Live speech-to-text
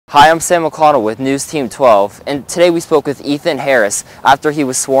Hi, I'm Sam McConnell with News Team 12, and today we spoke with Ethan Harris after he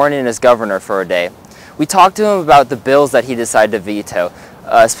was sworn in as governor for a day. We talked to him about the bills that he decided to veto,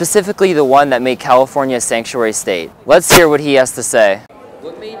 specifically the one that made California a sanctuary state. Let's hear what he has to say.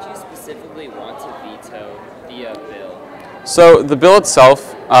 What made you specifically want to veto the bill? So the bill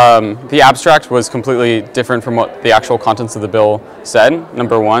itself, the abstract was completely different from what the actual contents of the bill said,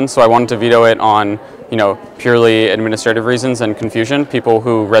 number one, so I wanted to veto it on purely administrative reasons and confusion. People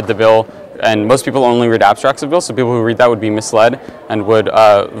who read the bill, and most people only read abstracts of bills, so people who read that would be misled and would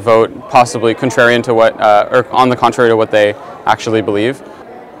vote possibly contrarian to what, or on the contrary to what they actually believe.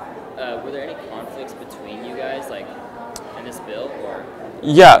 Were there any conflicts between you guys, like in this bill, or?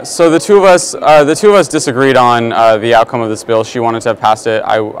 Yeah, so the two of us disagreed on the outcome of this bill. She wanted to have passed it.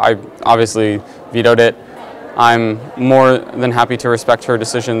 I obviously vetoed it. I'm more than happy to respect her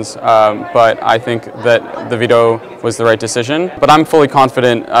decisions, but I think that the veto was the right decision. But I'm fully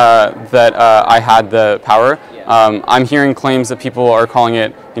confident that I had the power. I'm hearing claims that people are calling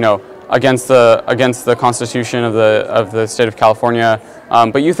it, against the Constitution of the state of California.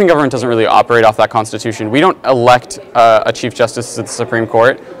 But youth in government doesn't really operate off that Constitution. We don't elect a Chief Justice to the Supreme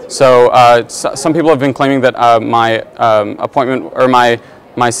Court. So some people have been claiming that my appointment or my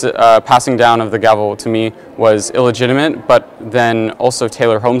passing down of the gavel to me was illegitimate, but then also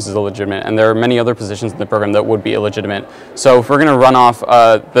Taylor Holmes is illegitimate, and there are many other positions in the program that would be illegitimate. So if we're going to run off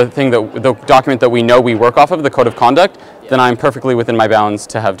the document that we know we work off of, the Code of Conduct, then I'm perfectly within my bounds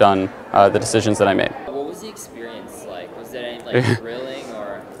to have done the decisions that I made. What was the experience like? Was there any grilling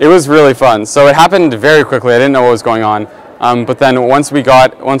or? It was really fun. So it happened very quickly. I didn't know what was going on, but then once I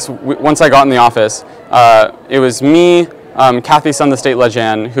got in the office, it was me, Kathy Sun, the state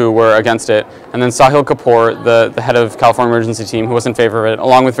legan, who were against it, and then Sahil Kapoor, the head of California emergency team, who was in favor of it,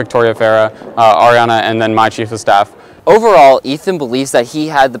 along with Victoria Farah, Ariana, and then my chief of staff. Overall, Ethan believes that he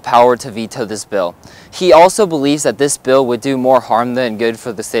had the power to veto this bill. He also believes that this bill would do more harm than good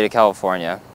for the state of California.